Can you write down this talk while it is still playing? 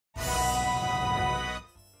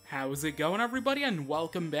How's it going, everybody, and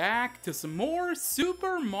welcome back to some more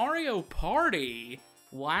Super Mario Party!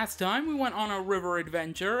 Last time we went on a river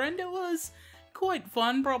adventure, and it was quite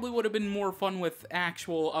fun. Probably would have been more fun with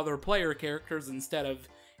actual other player characters instead of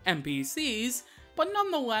NPCs, but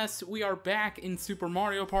nonetheless, we are back in Super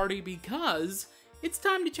Mario Party because it's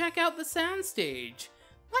time to check out the soundstage.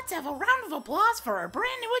 Let's have a round of applause for our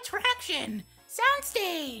brand new attraction,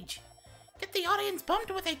 Soundstage! Get the audience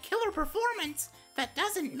pumped with a killer performance that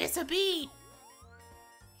doesn't miss a beat.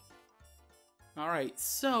 Alright,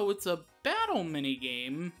 so it's a battle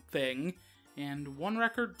minigame thing, and 1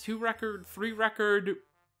 record, 2 record, 3 record,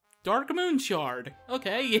 Dark Moon Shard.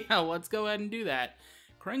 Okay, yeah, let's go ahead and do that.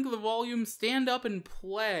 Crank the volume, stand up, and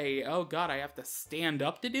play. Oh god, I have to stand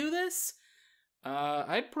up to do this?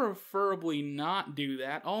 I'd preferably not do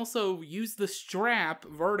that. Also, use the strap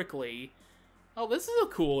vertically. Oh, this is a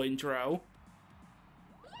cool intro.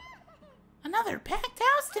 Another packed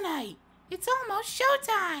house tonight. It's almost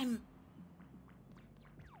showtime.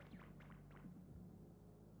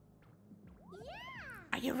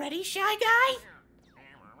 Are you ready, Shy Guy?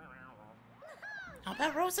 How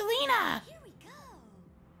about Rosalina? Here we go.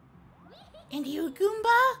 And you,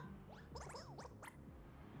 Goomba?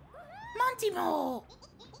 Monty Mole.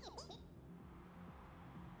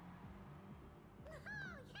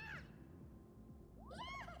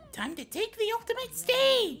 Time to take the ultimate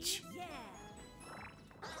stage.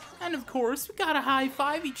 And of course, we gotta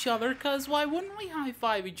high-five each other, cause why wouldn't we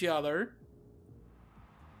high-five each other?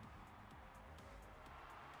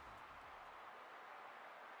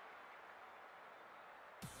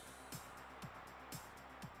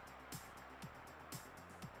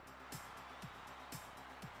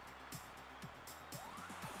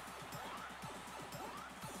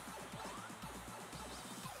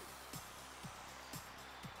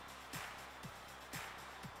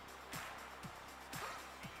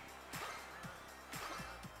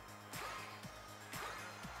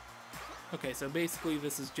 Okay, so basically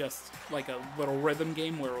this is just like a little rhythm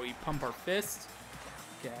game where we pump our fist.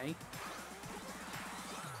 Okay.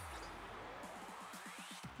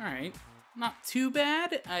 Alright. Not too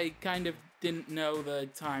bad. I kind of didn't know the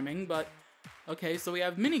timing, but... Okay, so we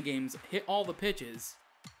have mini games. Hit all the pitches.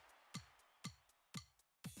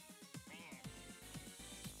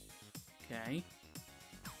 Okay.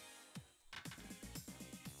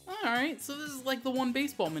 Alright, so this is like the one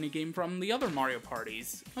baseball minigame from the other Mario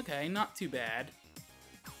parties. Okay, not too bad.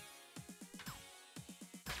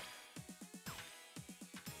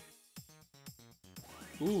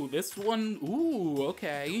 Ooh, this one, ooh,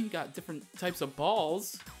 okay. Got different types of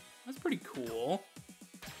balls. That's pretty cool.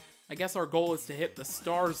 I guess our goal is to hit the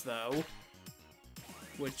stars, though.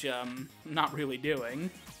 Which, not really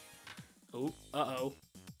doing. Oh, uh-oh.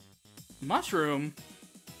 Mushroom!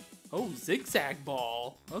 Oh, zigzag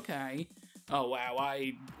ball. Okay. Oh, wow,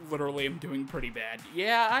 I literally am doing pretty bad.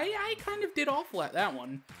 Yeah, I kind of did awful at that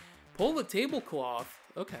one. Pull the tablecloth.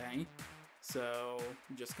 Okay. So,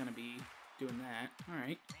 I'm just gonna be doing that.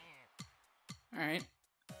 Alright. Alright.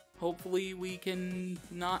 Hopefully we can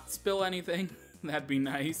not spill anything. That'd be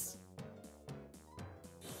nice.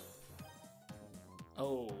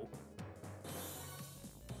 Oh.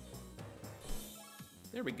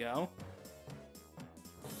 There we go.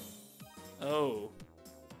 Oh.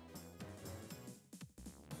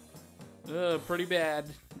 Pretty bad.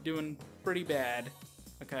 Doing pretty bad.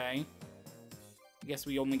 Okay. I guess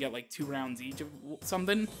we only get like 2 rounds each of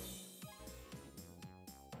something.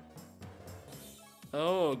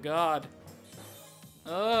 Oh, God.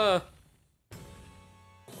 Oh,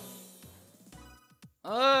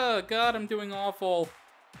 God, I'm doing awful.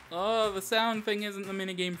 Oh, the sound thing isn't the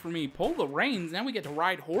minigame for me. Pull the reins. Now we get to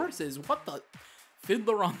ride horses. What the...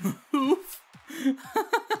 Fiddler on the Hoof?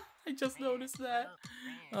 I just noticed that.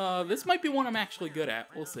 This might be one I'm actually good at.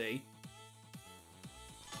 We'll see.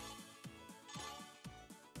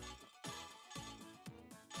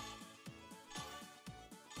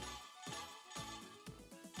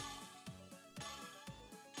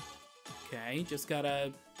 Okay, just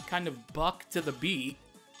gotta kind of buck to the beat.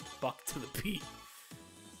 Buck to the beat.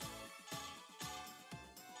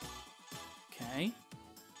 Okay.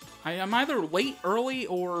 I'm either late, early,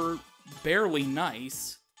 or barely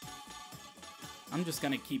nice. I'm just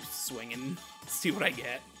gonna keep swinging, see what I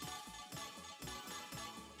get.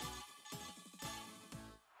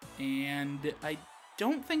 And I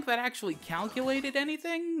don't think that actually calculated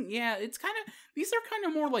anything. Yeah, it's kind of... These are kind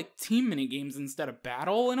of more like team minigames instead of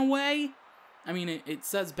battle, in a way. I mean, it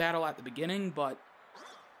says battle at the beginning, but...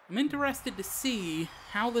 I'm interested to see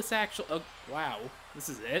how this actually... Oh, wow, this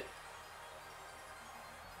is it?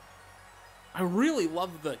 I really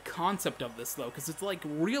love the concept of this, though, because it's, like,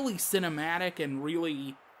 really cinematic and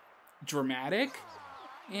really dramatic.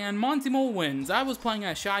 And Monty Mole wins. I was playing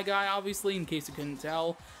as Shy Guy, obviously, in case you couldn't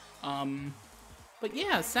tell. But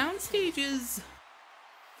yeah, Soundstage is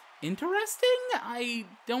interesting. I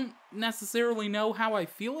don't necessarily know how I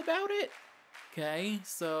feel about it. Okay,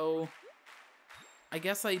 so I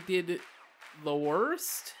guess I did the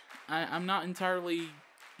worst. I'm not entirely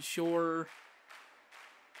sure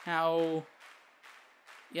how...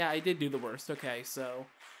 Yeah, I did do the worst. Okay, so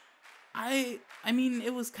I mean,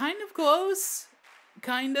 it was kind of close.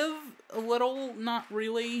 Kind of, a little, not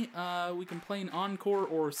really. We can play an encore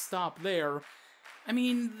or stop there. I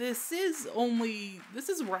mean, this is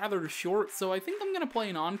rather short, so I think I'm gonna play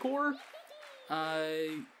an encore.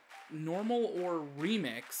 Normal or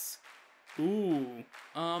remix? Ooh,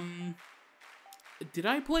 did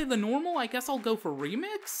I play the normal? I guess I'll go for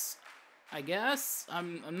remix? I guess?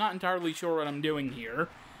 I'm not entirely sure what I'm doing here.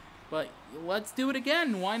 But let's do it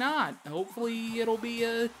again, why not? Hopefully it'll be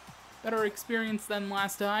a better experience than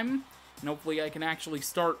last time. And hopefully I can actually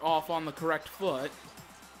start off on the correct foot.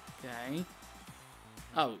 Okay.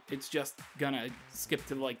 Oh, it's just gonna skip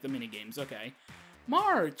to, like, the minigames. Okay.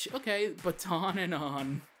 March! Okay, baton and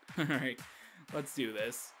on. Alright, let's do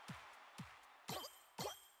this.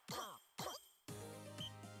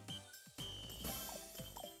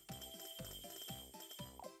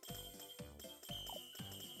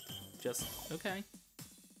 Just, okay.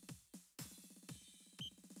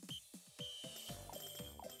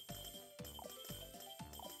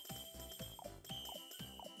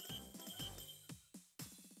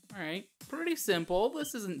 Alright, pretty simple.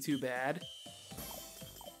 This isn't too bad.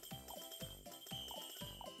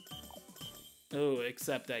 Oh,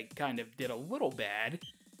 except I kind of did a little bad.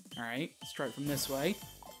 Alright, let's try it from this way.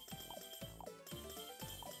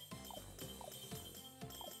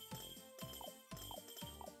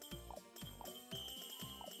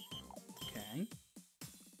 Okay.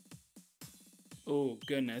 Oh,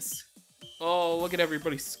 goodness. Oh, look at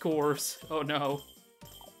everybody's scores. Oh, no.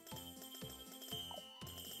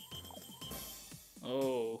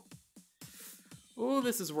 Oh. Oh,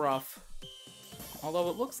 this is rough.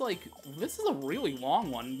 Although it looks like this is a really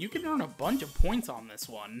long one. You can earn a bunch of points on this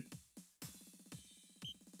one.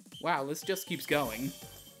 Wow, this just keeps going.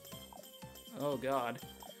 Oh, God.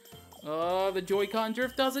 Oh, the Joy-Con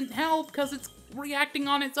drift doesn't help because it's reacting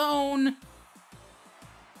on its own.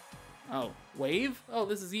 Oh, wave? Oh,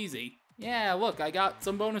 this is easy. Yeah, look, I got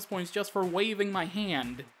some bonus points just for waving my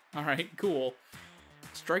hand. Alright, cool.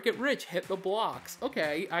 Strike it rich, hit the blocks.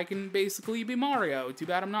 Okay, I can basically be Mario. Too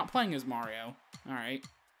bad I'm not playing as Mario. Alright.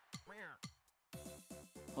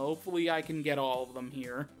 Hopefully I can get all of them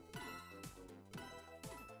here.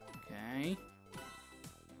 Okay.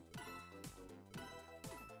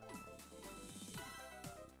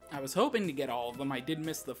 I was hoping to get all of them. I did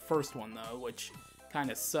miss the first one, though, which kind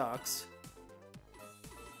of sucks.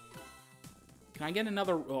 Can I get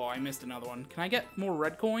another... Oh, I missed another one. Can I get more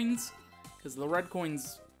red coins? Because the red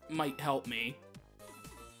coins might help me.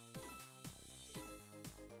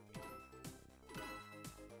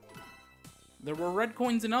 There were red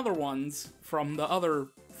coins in other ones from the other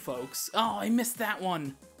folks. Oh, I missed that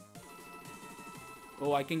one.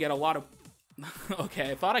 Oh, I can get a lot of...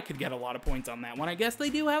 Okay, I thought I could get a lot of points on that one. I guess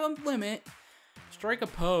they do have a limit. Strike a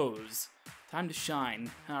pose. Time to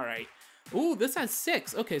shine. Alright. Ooh, this has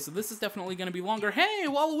 6. Okay, so this is definitely going to be longer. Hey,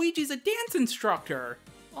 Waluigi's a dance instructor.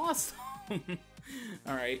 Awesome.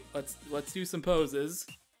 Alright, let's do some poses.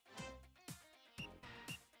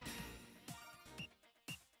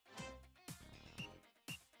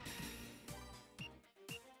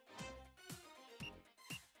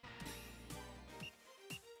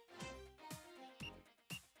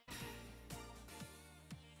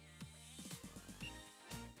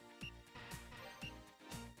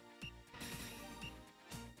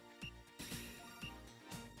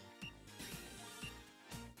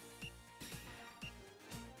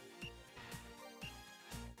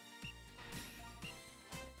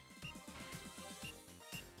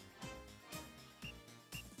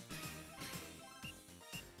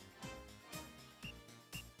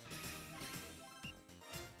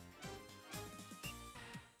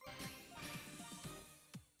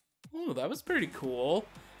 Ooh, that was pretty cool.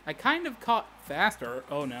 I kind of caught faster.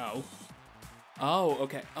 Oh, no. Oh,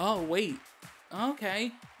 okay. Oh, wait.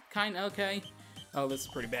 Okay. Okay. Oh, this is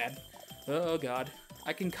pretty bad. Oh, God.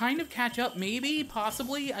 I can kind of catch up, maybe,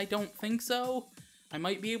 possibly. I don't think so. I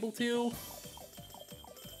might be able to.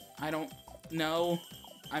 I don't know.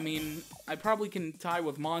 I mean, I probably can tie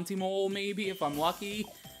with Monty Mole, maybe, if I'm lucky.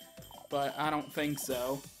 But I don't think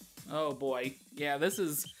so. Oh, boy. Yeah, this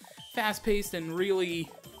is fast-paced and really...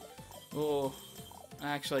 Oh,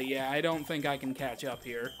 actually, yeah, I don't think I can catch up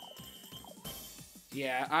here.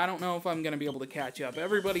 Yeah, I don't know if I'm gonna be able to catch up.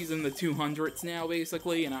 Everybody's in the 200s now,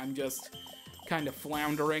 basically, and I'm just kind of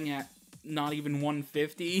floundering at not even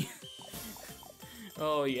 150.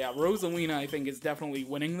 Oh, yeah, Rosalina, I think, is definitely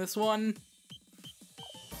winning this one.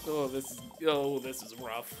 Oh, this is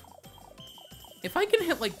rough. If I can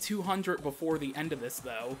hit, like, 200 before the end of this,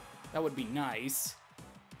 though, that would be nice.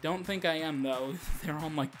 Don't think I am, though. They're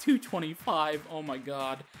on, like, 225. Oh, my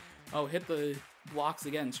God. Oh, hit the blocks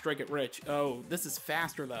again. Strike it rich. Oh, this is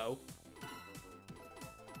faster, though.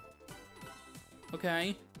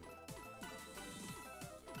 Okay.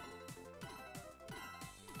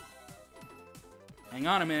 Hang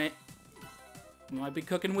on a minute. We might be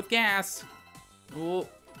cooking with gas. Oh,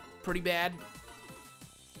 pretty bad.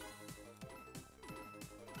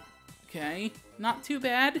 Okay, not too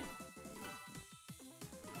bad.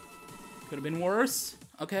 Could have been worse.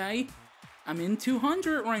 Okay, I'm in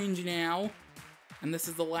 200 range now. And this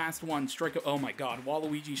is the last one. Strike a... Oh my god,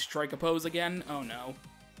 Waluigi strike a pose again? Oh no.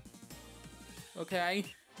 Okay.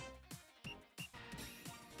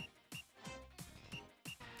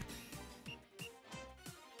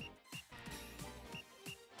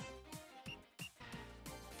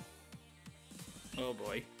 Oh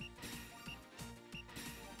boy.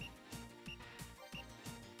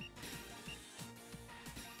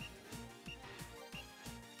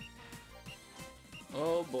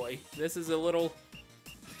 Oh boy, this is a little...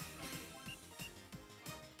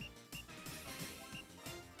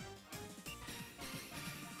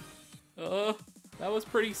 That was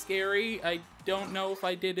pretty scary. I don't know if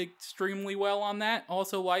I did extremely well on that.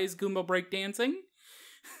 Also, why is Goomba breakdancing?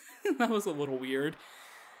 That was a little weird.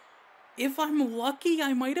 If I'm lucky,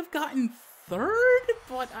 I might have gotten third,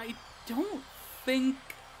 but I don't think...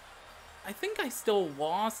 I think I still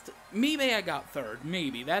lost. Maybe I got third.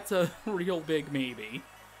 Maybe. That's a real big maybe.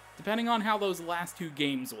 Depending on how those last two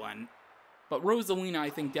games went. But Rosalina,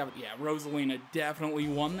 I think, yeah, Rosalina definitely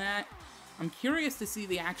won that. I'm curious to see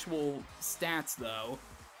the actual stats, though.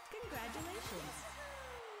 Congratulations.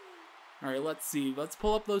 Alright, let's see. Let's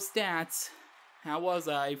pull up those stats. How was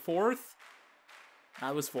I? Fourth?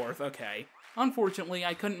 I was fourth, okay. Unfortunately,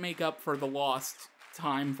 I couldn't make up for the lost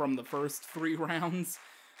time from the first 3 rounds.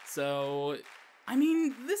 So, I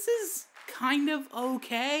mean, this is kind of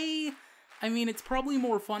okay. I mean, it's probably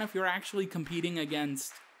more fun if you're actually competing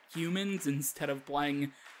against humans instead of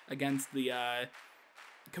playing against the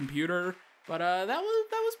computer. But that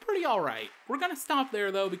was pretty alright. We're gonna stop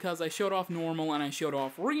there, though, because I showed off normal and I showed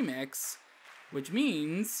off remix, which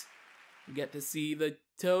means we get to see the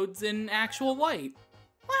Toads in actual light.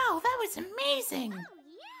 Wow, that was amazing!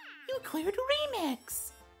 You cleared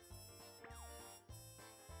remix!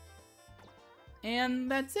 And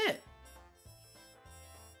that's it.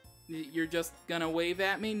 You're just gonna wave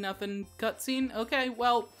at me? Nothing cutscene? Okay,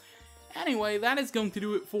 well, anyway, that is going to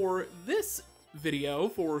do it for this video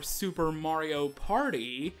for Super Mario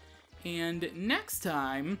Party. And next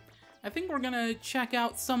time, I think we're gonna check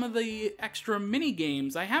out some of the extra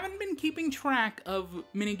mini-games. I haven't been keeping track of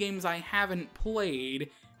mini-games I haven't played.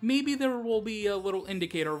 Maybe there will be a little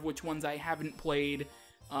indicator of which ones I haven't played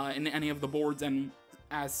in any of the boards and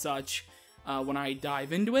as such when I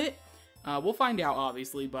dive into it. We'll find out,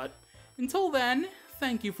 obviously, but until then,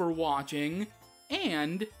 thank you for watching,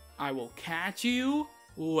 and I will catch you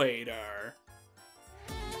later.